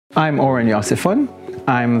I'm Oren Yosifon.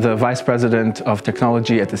 I'm the Vice President of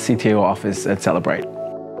Technology at the CTO Office at Cellebrite.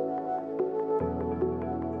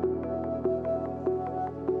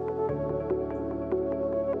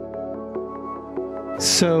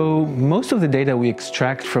 So, most of the data we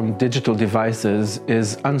extract from digital devices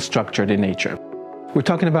is unstructured in nature. We're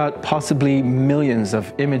talking about possibly millions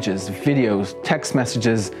of images, videos, text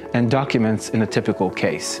messages, and documents in a typical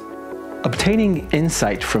case. Obtaining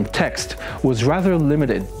insight from text was rather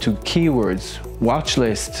limited to keywords, watch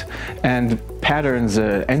lists, and patterns,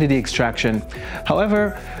 entity extraction.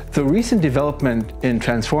 However, the recent development in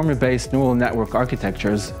transformer-based neural network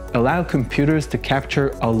architectures allow computers to capture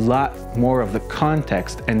a lot more of the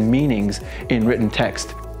context and meanings in written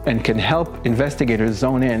text, and can help investigators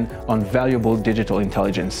zone in on valuable digital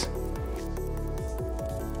intelligence.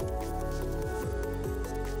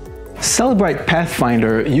 Cellebrite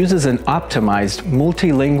Pathfinder uses an optimized,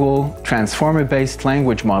 multilingual, transformer-based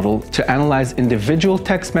language model to analyze individual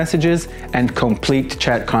text messages and complete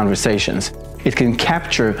chat conversations. It can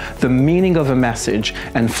capture the meaning of a message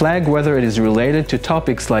and flag whether it is related to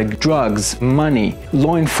topics like drugs, money,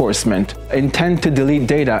 law enforcement, intent to delete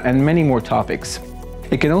data, and many more topics.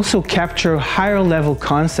 It can also capture higher-level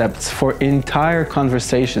concepts for entire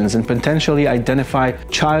conversations and potentially identify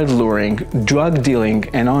child luring, drug dealing,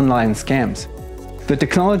 and online scams. The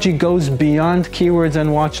technology goes beyond keywords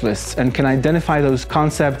and watch lists and can identify those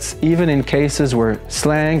concepts even in cases where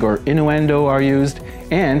slang or innuendo are used,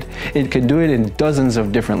 and it can do it in dozens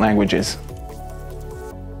of different languages.